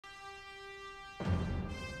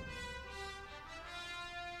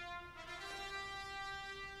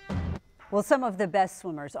Well, some of the best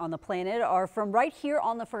swimmers on the planet are from right here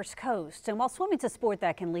on the First Coast. And while swimming's a sport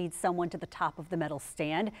that can lead someone to the top of the medal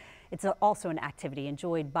stand, it's also an activity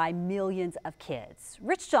enjoyed by millions of kids.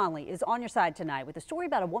 Rich Johnley is on your side tonight with a story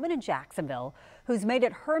about a woman in Jacksonville who's made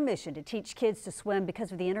it her mission to teach kids to swim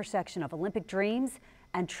because of the intersection of Olympic dreams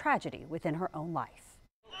and tragedy within her own life.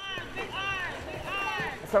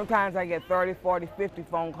 Sometimes I get 30, 40, 50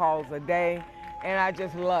 phone calls a day, and I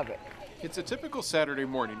just love it. It's a typical Saturday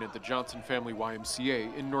morning at the Johnson Family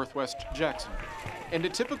YMCA in northwest Jacksonville. And a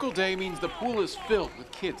typical day means the pool is filled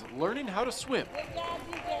with kids learning how to swim.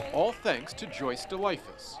 All thanks to Joyce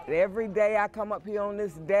Delifus. Every day I come up here on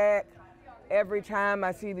this deck, every time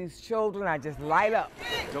I see these children, I just light up.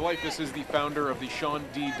 Delifus is the founder of the Shawn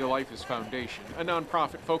Delifus Foundation, a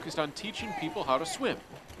nonprofit focused on teaching people how to swim.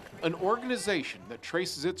 An organization that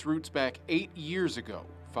traces its roots back 8 years ago,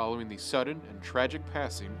 following the sudden and tragic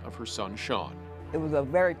passing of her son, Shawn. It was a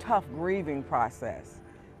very tough grieving process,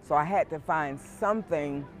 so I had to find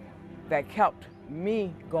something that kept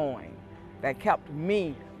me going, that kept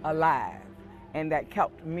me alive, and that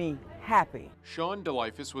kept me happy. Shawn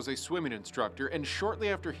Delifus was a swimming instructor, and shortly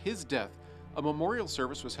after his death, a memorial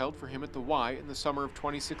service was held for him at the Y in the summer of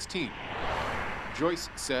 2016. Joyce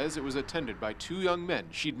says it was attended by 2 young men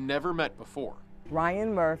she'd never met before.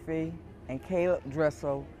 Ryan Murphy and Caleb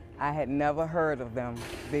Dressel. I had never heard of them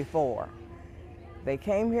before. They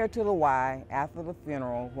came here to the Y after the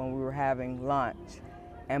funeral when we were having lunch,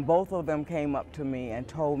 and both of them came up to me and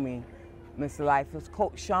told me, Ms. Delifus,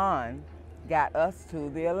 Coach Shawn got us to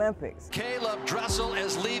the Olympics. Caleb Dressel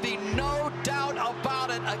is leaving, no doubt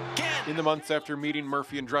about it again. In the months after meeting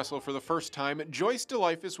Murphy and Dressel for the first time, Joyce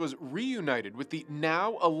Delifus was reunited with the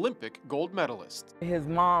now Olympic gold medalist. His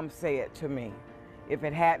mom said to me, if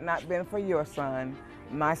it had not been for your son,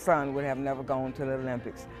 my son would have never gone to the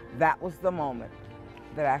Olympics. That was the moment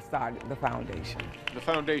that I started the foundation. The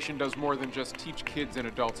foundation does more than just teach kids and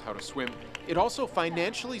adults how to swim. It also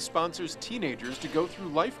financially sponsors teenagers to go through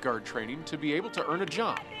lifeguard training to be able to earn a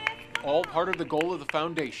job. All part of the goal of the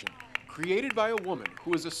foundation, created by a woman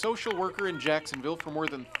who was a social worker in Jacksonville for more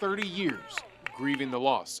than 30 years, grieving the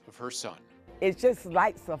loss of her son. It just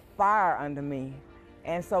lights a fire under me.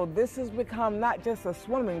 And so this has become not just a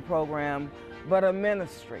swimming program, but a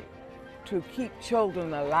ministry to keep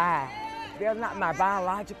children alive. They're not my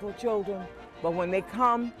biological children, but when they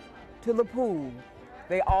come to the pool,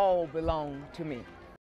 they all belong to me.